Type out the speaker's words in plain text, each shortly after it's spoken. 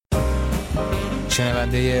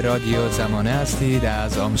شنونده رادیو زمانه هستید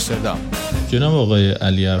از آمستردام. جناب آقای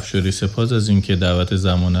علی افشاری، سپاس از اینکه دعوت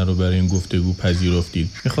زمانه رو برای این گفتگو پذیرفتید.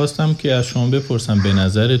 میخواستم که از شما بپرسم به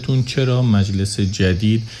نظرتون چرا مجلس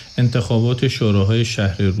جدید انتخابات شوراهای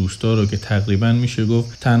شهر روستا رو که تقریباً میشه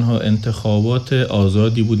گفت تنها انتخابات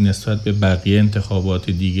آزادی بود نسبت به بقیه انتخابات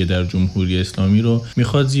دیگه در جمهوری اسلامی رو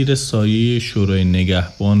میخواد زیر سایه شورای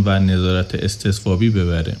نگهبان و نظارت استصوابی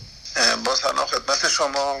ببره؟ با سلام خدمت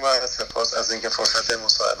شما و سپاس از اینکه فرصت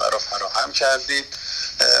مصاحبه رو فراهم کردید.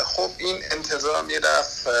 خب این انتظار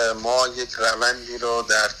میرفت. ما یک روندی رو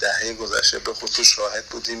در دهه گذشته به خصوص شاهد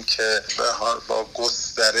بودیم که با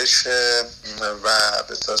گسترش و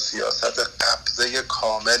به سیاست قبضه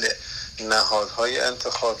کامل نهادهای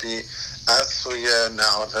انتخابی از سوی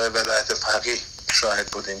نهادهای ولایت فقیه شاهد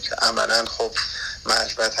بودیم که عملاً خب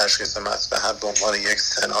مجمع تشخیص مصلحت به عنوان یک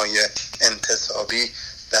سنای انتصابی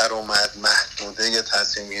در اومد، محدوده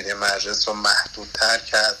تصمیم گیری مجلس رو محدودتر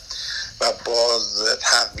کرد و باز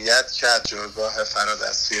تقویت کرد جایگاه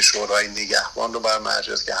فرادستی شورای نگهبان رو بر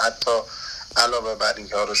مجلس که حتی علاوه بر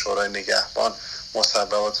اینکه شورای نگهبان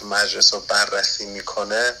مصوبات مجلس رو بررسی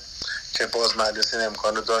میکنه که باز مجلس این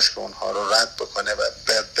امکان داشت که اونها رو رد بکنه و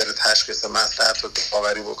بره تشخیص مصلحت رو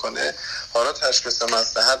داوری بکنه. حالا تشخیص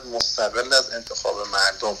مصلحت مستقل از انتخاب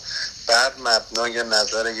مردم بر مبنای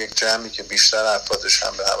نظر یک جمعی که بیشتر افرادش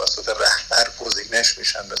هم به توسط رهبر گزینش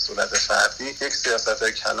میشن به صورت فردی یک سیاست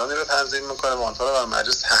کلانی رو تنظیم میکنه و آنها رو بر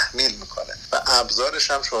مجلس تحمیل میکنه و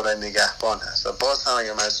ابزارش هم شورای نگهبان هست و باز هم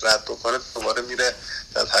اگه مجلس رد بکنه دوباره میره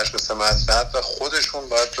در تشخیص مصلحت و خودشون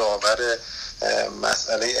باید داور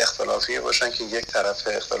مسئله اختلافی باشن که یک طرف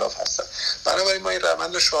اختلاف هستن. بنابراین ما این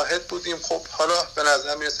روند شاهد بودیم. خب حالا به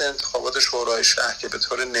نظر میرسه انتخابات شورای شهر که به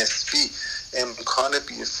طور نسبی امکان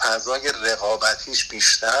فضای رقابتیش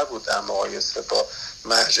بیشتر بود در مقایسه با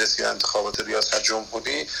مجلس یا انتخابات ریاست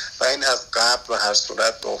جمهوری و این از قبل و هر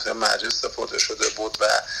صورت به عهده مجلس سپرده شده بود و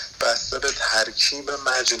بسته به ترکیب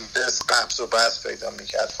مجلس قبض و بسط پیدا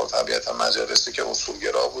میکرد. خب طبیعتا مجالسی که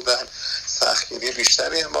اصولگرا بودن سختگیری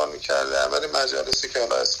بیشتری اعمال میکردن ولی مجالسی که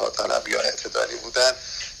حالا اصلاح طلب یا اعتدالی بودن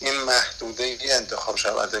این محدوده انتخاب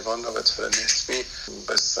شوندگان رو به طور نسبی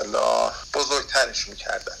به اصطلاح بزرگترش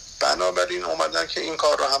میکردن. بنابراین اومدن که این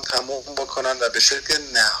کار رو هم تموم بکنن و به شکل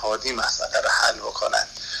نهادی مسئله رو حل بکنن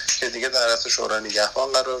که دیگه در اصل شورای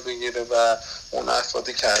نگهبان قرار بگیره و اون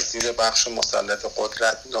افرادی که از زیر بخش مسلط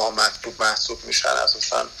قدرت نامطلوب محسوب میشن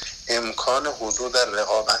اساسا امکان حضور در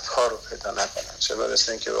رقابت ها رو پیدا نکنن، چه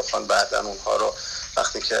برسه اینکه بخوان بعدن اونها رو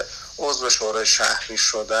وقتی که عضو شورای شهری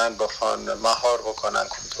شدن بخوان مهار بکنن،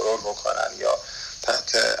 کنترل بکنن یا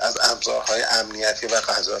تحت از ابزارهای امنیتی و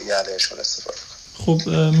قضایی علیهشون استفاده کنن. خب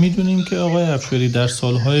میدونیم که آقای افشاری در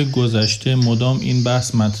سالهای گذشته مدام این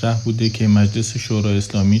بحث مطرح بوده که مجلس شورای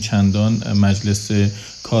اسلامی چندان مجلس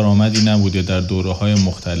کارآمدی نبوده در دوره‌های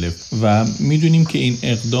مختلف و میدونیم که این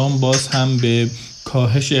اقدام باز هم به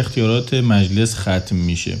کاهش اختیارات مجلس ختم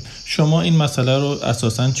میشه. شما این مسئله رو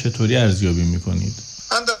اساساً چطوری ارزیابی میکنید؟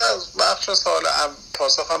 من در بخش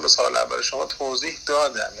پاسخم به سوال اول شما توضیح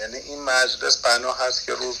دادم. یعنی این مجلس بنا هست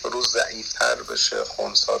که روز به روز ضعیف‌تر بشه،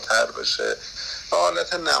 خنثی‌تر بشه و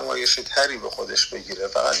حالت نمایشی تری به خودش بگیره.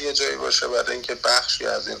 فقط یه جایی باشه برای اینکه بخشی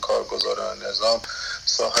از این کارگزاران نظام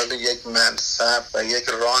صاحب یک منصب و یک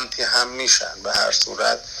رانتی هم میشن. به هر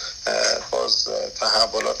صورت باز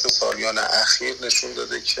تحولات سالیان اخیر نشون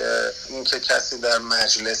داده که اینکه کسی در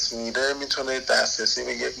مجلس میره میتونه دسترسی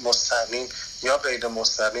به یک مستقیم یا غیر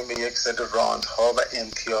مستقیم به یک سری راندها و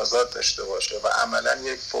امتیازات داشته باشه و عملا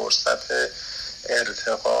یک فرصت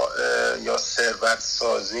ارتقاء یا ثروت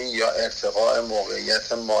سازی یا ارتقاء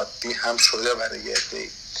موقعیت مادی هم شده برای عده‌ای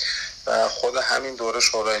و خود همین دوره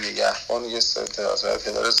شورای نگهبان یه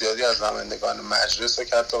تعداد زیادی از نمایندگان مجلس رو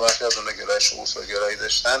که حتی وقتی از اون گرایش اصولگرایی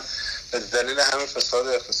داشتن به دلیل همین فساد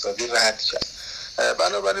اقتصادی رد کرد.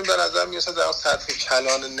 بنابراین به نظر میرسه در سطح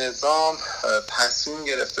کلان نظام تصمیم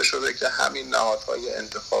گرفته شده که همین نهادهای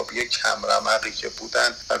انتخابی کم رمقی که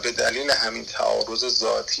بودن و به دلیل همین تعارض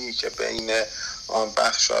ذاتی که بین آن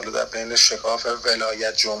بخش در بین شکاف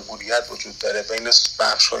ولایت جمهوریت وجود داره، بین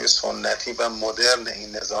بخش‌های سنتی و مدرن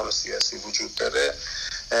این نظام سیاسی وجود داره،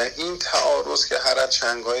 این تعارض که هر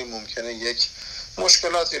چندگاهی ممکنه یک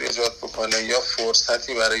مشکلاتی رو ایجاد بکنه یا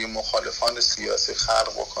فرصتی برای مخالفان سیاسی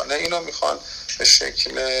خلق بکنه، اینا میخوان به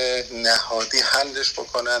شکل نهادی حلش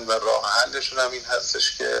بکنن و راه حلشون هم این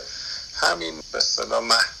هستش که همین به اصطلاح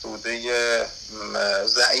محدوده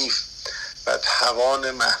ضعیف و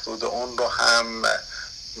توان محدود اون رو هم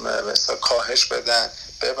مثلا کاهش بدن،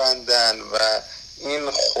 ببندن و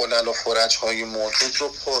این خلل و فرج های موجود رو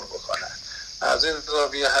پر بکنن. از این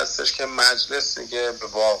زاویه هستش که مجلس دیگه به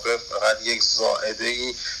واقع فقط یک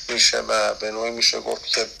زائده‌ای میشه و به نوعی میشه گفت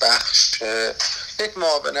که بخش یک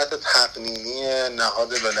معاونت تقنینی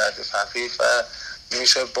نهاد ولایت فقیه و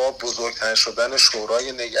میشه با بزرگتر شدن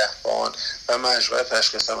شورای نگهبان و مجمع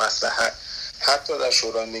تشخیص مصلحت. حتی در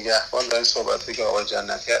شورای نگهبان در این صحبتی که آقای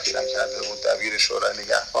جنتی اخیراً کرده بود، دبیر شورای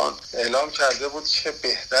نگهبان اعلام کرده بود که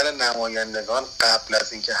بهتر نمایندگان قبل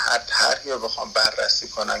از اینکه هر طرحی رو بخوام بررسی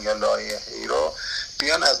کنن یا لایحه‌ای رو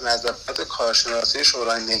بیان از نظرات کارشناسی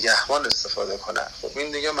شورای نگهبان استفاده کنن. خب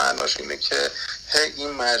این دیگه معناش اینه که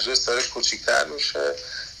این مجلس داره کوچیک‌تر میشه،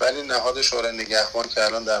 ولی نهاد شورای نگهبان که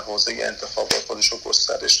الان در حوزه انتخابات خودش رو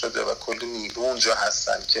گسترش داده و کلی نیرو اونجا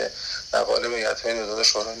هستن که در قالب هیئت‌های نداد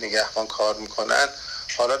شورای نگهبان کار میکنن،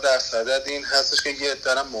 حالا در صدد این هستش که یه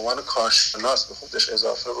عده به عنوان کارشناس به خودش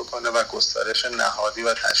اضافه بکنه و گسترش نهادی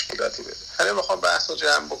و تشکیلاتی بده. حالا میخوام بحث رو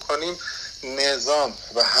جمع بکنیم. نظام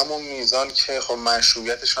و همون میزان که خب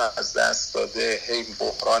مشروعیتش رو از دست داده، هی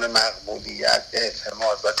بحران مقبولیت،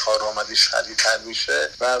 اعتماد و کارآمدی شدیدتر میشه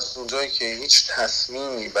و از اونجایی که هیچ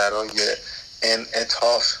تصمیمی برای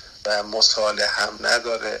انعطاف و مصالحه هم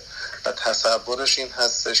نداره و تصورش این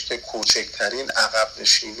هستش که کوچکترین عقب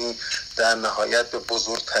نشینی در نهایت به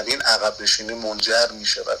بزرگترین عقب نشینی منجر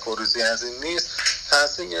میشه و گریزی از این نیست،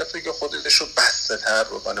 تصمیم گرفته که خودش رو بسته تر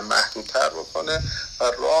بکنه، محدودتر بکنه و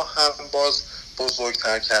راه هم باز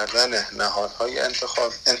بزرگتر کردن نهادهای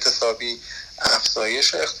انتصابی،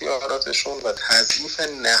 افزایش اختیاراتشون و تضعیف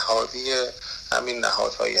نهادی همین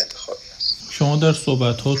نهادهای انتخابی. شما در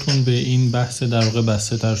صحبتاتون به این بحث در واقع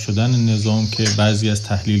بسته تر شدن نظام که بعضی از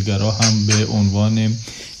تحلیلگرا هم به عنوان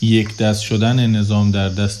یک دست شدن نظام در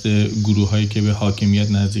دست گروهایی که به حاکمیت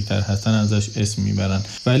نزدیکتر هستن ازش اسم میبرن،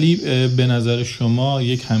 ولی به نظر شما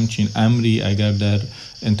یک همچین امری اگر در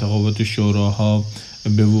انتخابات شوراها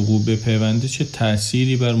به وقوع بپیونده چه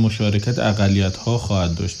تأثیری بر مشارکت اقلیت‌ها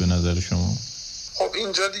خواهد داشت به نظر شما؟ خب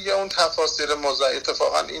اینجا دیگه اون تفاصیل موضوع،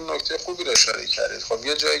 اتفاقا این نکته خوبی رو اشاره کردید. خب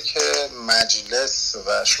یه جایی که مجلس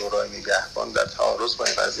و شورای نگهبان در تعارض با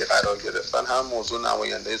این قضیه قرار گرفتن، هم موضوع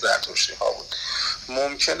نماینده زرتشتی ها بود.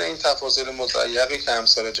 ممکنه این تفاصیل مضیقی که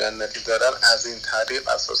امثال جنتی دارن از این طریق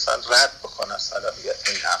اساسا رد بکنن صلاحیت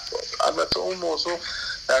این افراد. البته اون موضوع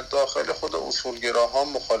در داخل خود اصولگراها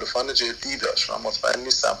مخالفان جدی داشت و مطمئن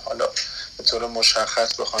نیستم حالا به طور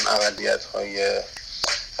مشخص بخوان اقلیت‌های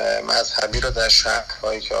مذهبی رو در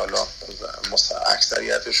شهرهایی که حالا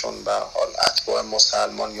اکثریتشون به حال اتباع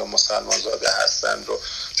مسلمان یا مسلمان زاده هستن رو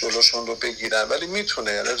جلوشون رو بگیرن، ولی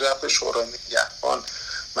میتونه یعنی رفت شورای نگهبان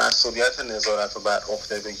مسئولیت نظارت رو بر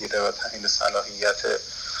عهده بگیره و تعیین صلاحیت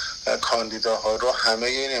کاندیداها رو. همه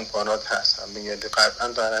این امکانات هستن، یعنی قطعا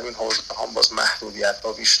در همین حوزه هم باز محدودیت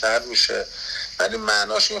ها بیشتر میشه، ولی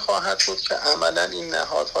معناش این خواهد بود که عملا این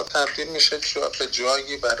نهادها تبدیل میشه به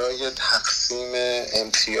جایی برای تقسیم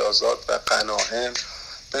امتیازات و غنایم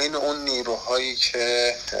بین اون نیروهایی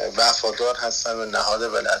که وفادار هستن به نهاد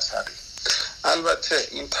ولایت فقیه. البته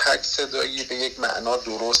این تک صدایی به یک معنا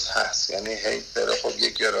درست هست، یعنی هی داره خب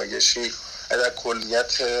یک گرایشی در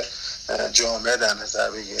کلیت جامعه در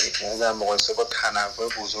نظر بگیرید، یعنی در مقایسه با تنوع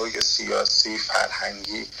بزرگ سیاسی،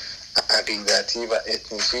 فرهنگی، عقیدتی و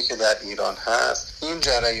اتنیکی که در ایران هست، این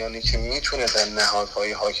جریانی که میتونه در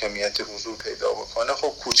نهادهای حاکمیت حضور پیدا بکنه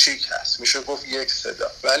خب کوچیک هست، میشه گفت یک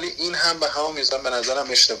صدا. ولی این هم به همون میزان به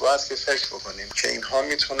نظرم اشتباه است که فکر بکنیم که اینها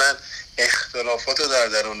میتونن اختلافات رو در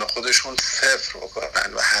درون خودشون صفر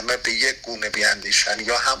بکنن و همه به یک گونه بیاندیشن،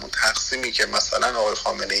 یا همون تقسیمی که مثلا آقای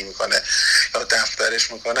خامنه‌ای میکنه یا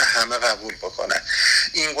دفترش میکنه همه قبول بکنن.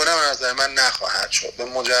 این گونه به نظر من نخواهد شد. به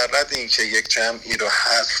مجرد اینکه یک جمعی رو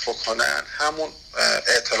حذف بکنن، همون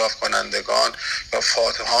ائتلاف کنندگان یا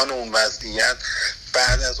فاتحان اون وضعیت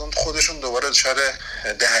بعد از اون خودشون دوباره دچار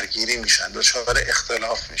درگیری میشن، دچار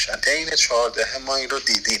اختلاف میشن. عین 14 ما این رو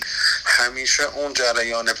دیدیم، همیشه اون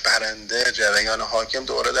جریان برنده، جریان حاکم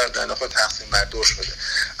دوباره در دنف تقسیم بر دو شده.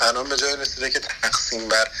 الان به جای رسیده که تقسیم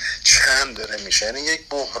بر چند داره میشه، یعنی یک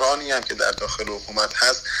بحرانی هم که در داخل حکومت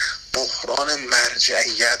هست، بحران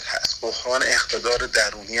مرجعیت هست، بحران اقتدار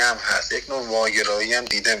درونی هم هست، یک نوع واگرایی هم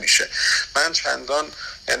دیده میشه.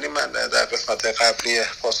 من در قسمت قبلی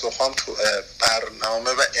پاسخام تو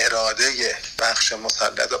برنامه و اراده بخش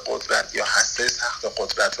مسلط قدرت یا هسته سخت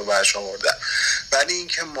قدرت رو برش آوردم، ولی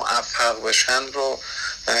اینکه موفق بشن رو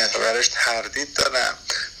برش تردید دارم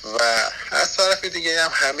و از طرف دیگه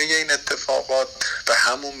هم همه این اتفاقات به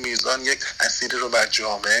همون میزان یک تأثیری رو بر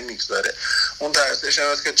جامعه میگذاره. اون تأثیرش این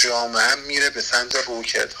است که جامعه میره به سمت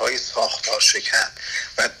رویکردهای ساختار شکن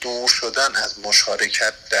و دور شدن از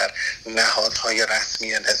مشارکت در نهادهای رسمی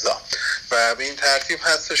نظام و به این ترتیب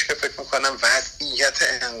هستش که فکر میکنم وضعیت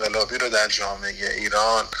انقلابی رو در جامعه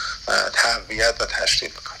ایران تقویت و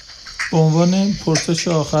تشدید میکنه. به عنوان پرسش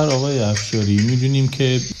آخر آقای افشاری، میدونیم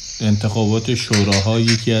که انتخابات شوراها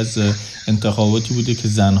یکی از انتخاباتی بوده که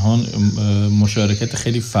زنها مشارکت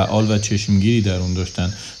خیلی فعال و چشمگیری در اون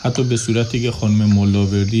داشتن، حتی به صورتی که خانم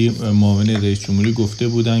ملاوردی معاون رئیس جمهوری گفته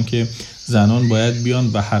بودن که زنان باید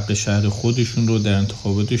بیان و حق شهر خودشون رو در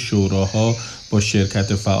انتخابات شوراها با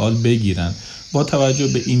شرکت فعال بگیرن. با توجه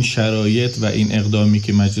به این شرایط و این اقدامی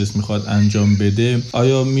که مجلس میخواد انجام بده،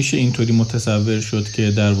 آیا میشه اینطوری متصور شد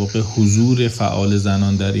که در واقع حضور فعال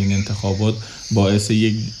زنان در این انتخابات باعث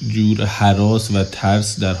یک جور هراس و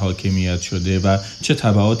ترس در حاکمیت شده و چه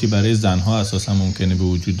تبعاتی برای زنها اساسا ممکنه به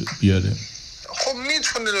وجود بیاره؟ خب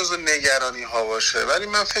میتونه جزو نگرانی ها باشه، ولی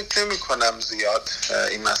من فکر نمی کنم زیاد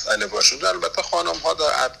این مسئله باشه. البته خانم ها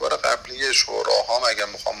در ادوار قبلی شوراها اگر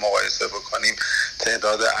میخوام مقایسه بکنیم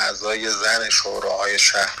تعداد اعضای زن شوراهای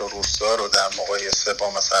شهر و روستا رو در مقایسه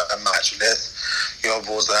با مثلا مجلس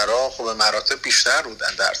یا وزرا خب به مراتب بیشتر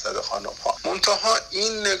بودن درصد خانم ها. منتها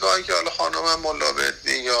این نگاهی که حالا خانم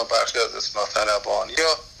ملاوردی یا برخی از اصلاح طلبان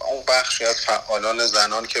یا اون بخشی از فعالان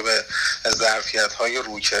زنان که به ظرفیت‌های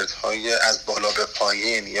رویکردهای از بالا به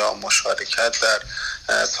پایین یا مشارکت در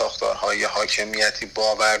ساختارهای حاکمیتی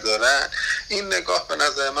باور دارن، این نگاه به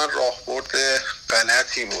نظر من راهبرد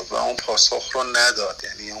غلطی بود و اون پاسخ رو نداد.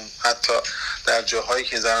 یعنی اون حتی در جاهایی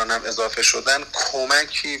که زنان هم اضافه شدن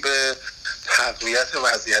کمکی به تقویت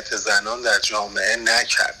وضعیت زنان در جامعه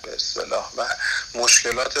نکرد به اصطلاح و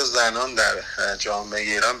مشکلات زنان در جامعه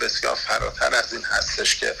ایران بسیار فراتر از این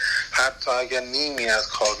هستش که حتی اگر نیمی از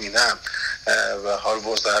کابینه و حال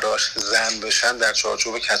وزراش زن بشن در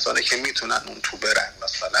چارچوب کسانی که میتونن اون تو برن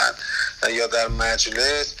مثلا یا در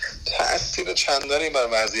مجلس تأثیر چندانی بر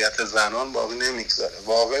وضعیت زنان باقی نمیگذاره.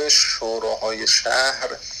 واقع شوراهای شهر،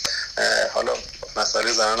 حالا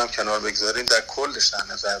مسئله زنان هم کنار بگذاریم، در کلش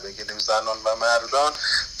در نظر بگیریم زنان و مردان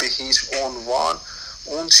به هیچ عنوان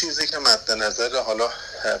اون چیزی که مد نظر حالا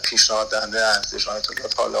پیشنهاد دهنده ارزش آیت الله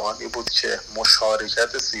طالقانی بود که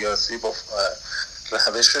مشارکت سیاسی با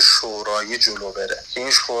روش شورایی جلو بره، که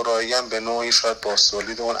این شورایی هم به نوعی شاید با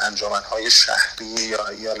تولید اون انجمن‌های شهری یا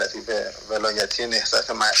ایالتی به ولایتی نهضت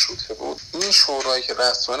مشروطه بود. این شورایی که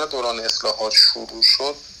رسما دوران اصلاحات شروع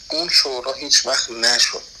شد، اون شورا هیچ وقت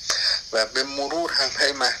نشد و به مرور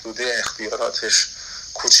همه محدوده اختیاراتش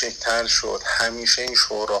کوچکتر شد. همیشه این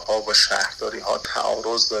شوراها با شهرداری ها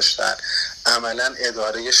تعارض داشتن. عملا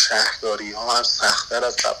اداره شهرداری ها هم سخت‌تر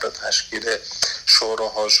از قبل تشکیل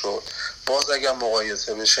شوراها شد. باز اگر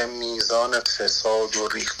مقایسه بشه میزان فساد و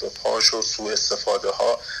ریخت و پاش و سوء استفاده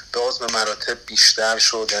ها باز به مراتب بیشتر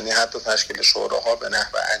شد. یعنی حتی تشکیل شوراها به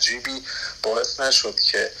نحو عجیبی باعث نشد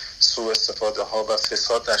که سوء استفاده ها و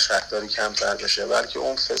فساد در شهرداری کمتر بشه، بلکه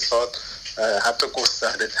اون فساد حتی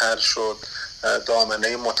گسترده تر شد،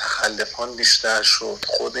 دامنه متخلفان بیشتر شد.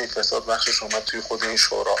 خود این فساد بخشش اومد توی خود این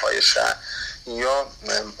شوراهای شهر یا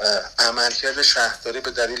عملکرد شهرداری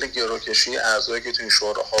به دلیل گروکشی اعضایی که توی این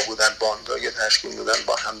شوراها بودن، باندهای تشکیل دادن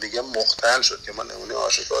با همدیگه مختل شد که ما نمونه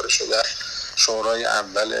آشکار شده شورای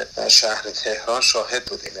اول شهر تهران شاهد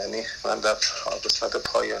بودیم. یعنی من در قسمت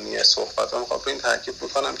پایانی صحبتام میخوام به این تاکید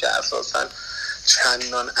بکنم که اساساً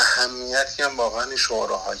چندان اهمیتی هم واقعا این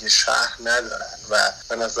شوراهای شهر ندارن و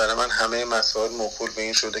به نظر من همه مسائل موکول به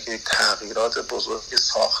این شده که تغییرات بزرگی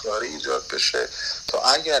ساختاری ایجاد بشه تا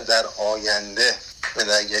اگر در آینده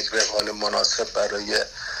در یک روال مناسب برای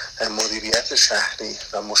مدیریت شهری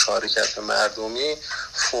و مشارکت مردمی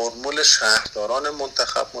فرمول شهرداران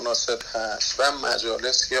منتخب مناسب هست و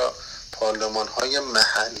مجالس یا پارلمان‌های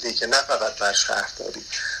محلی که نه فقط در شهرداری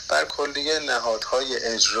بر کلیه نهادهای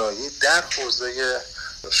اجرایی در حوزه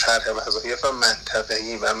شرح وظایف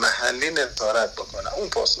منطقه‌ای و محلی نظارت بکنه، اون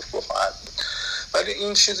پاسخگو خواهد بود. ولی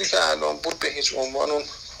این چیزی که الان بود به هیچ عنوان اون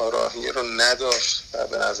کارایی رو نداشت و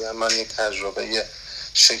به نظر من یک تجربه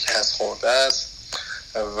شکست خورده است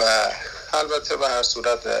و البته به هر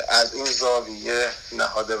صورت از این زاویه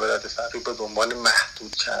نهاد ولایت فقیه به دنبال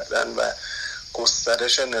محدود کردن و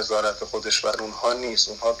گسترش نظارت خودش بر اونها نیست.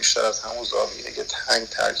 اونها بیشتر از همون زاویه که تنگ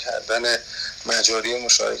تر کردن مجاری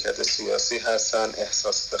مشارکت سیاسی هستن،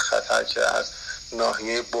 احساس خطر که از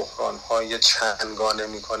ناحیه بحران‌های چندگانه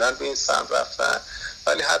میکنن به این سمت رفتن.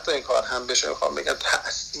 ولی حتی این کار هم بشه میخوام بگم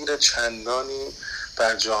تأثیر چندانی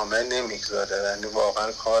بر جامعه نمیگذاره. یعنی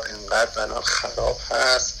واقعا کار اینقدر بنا خراب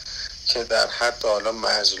هست که در حد حالا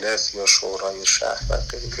مجلس یا شورای شهر و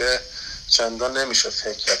غیره چندان نمیشه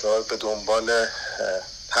فکر کرد، به دنبال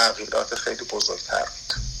تغییرات خیلی بزرگتر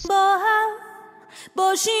بود. با هم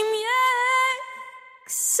باشیم یک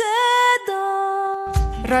صدا،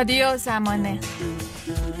 رادیو زمانه،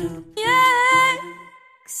 یک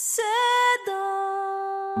صدا.